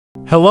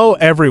Hello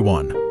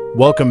everyone,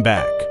 welcome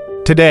back.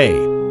 Today,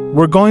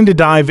 we're going to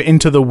dive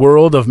into the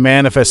world of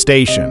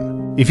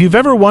manifestation. If you've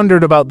ever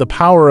wondered about the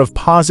power of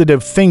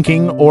positive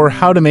thinking or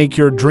how to make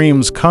your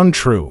dreams come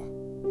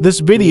true, this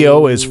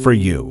video is for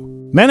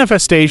you.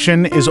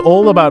 Manifestation is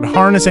all about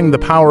harnessing the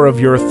power of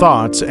your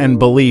thoughts and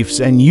beliefs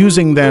and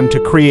using them to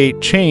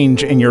create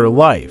change in your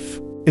life.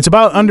 It's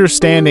about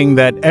understanding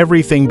that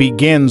everything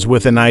begins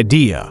with an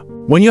idea.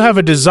 When you have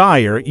a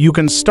desire, you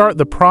can start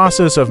the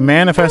process of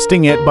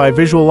manifesting it by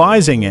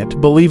visualizing it,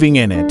 believing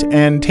in it,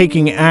 and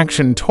taking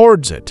action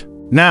towards it.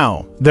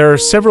 Now, there are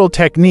several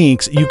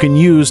techniques you can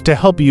use to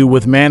help you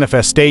with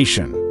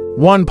manifestation.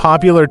 One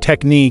popular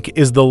technique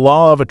is the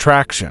law of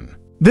attraction.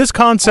 This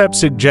concept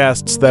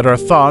suggests that our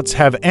thoughts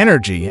have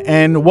energy,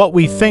 and what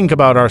we think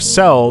about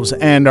ourselves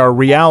and our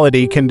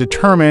reality can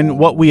determine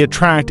what we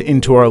attract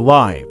into our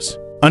lives.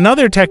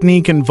 Another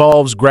technique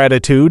involves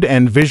gratitude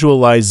and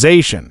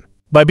visualization.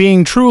 By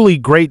being truly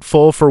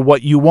grateful for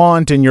what you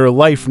want in your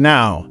life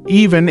now,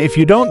 even if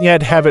you don't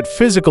yet have it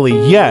physically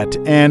yet,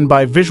 and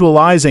by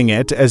visualizing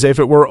it as if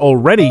it were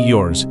already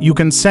yours, you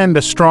can send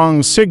a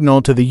strong signal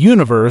to the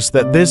universe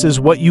that this is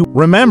what you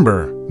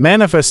remember.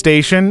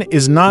 Manifestation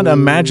is not a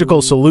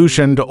magical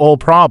solution to all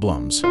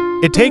problems.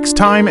 It takes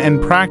time and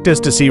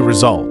practice to see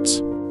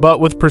results. But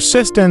with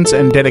persistence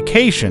and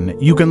dedication,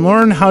 you can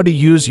learn how to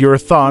use your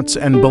thoughts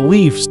and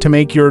beliefs to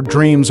make your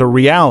dreams a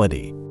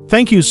reality.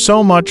 Thank you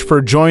so much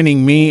for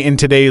joining me in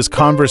today's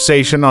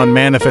conversation on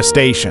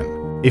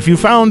manifestation. If you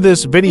found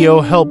this video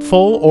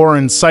helpful or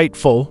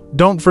insightful,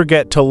 don't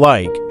forget to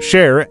like,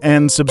 share,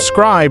 and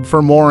subscribe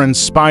for more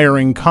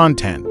inspiring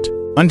content.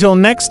 Until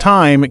next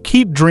time,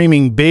 keep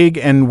dreaming big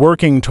and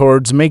working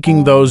towards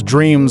making those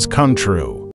dreams come true.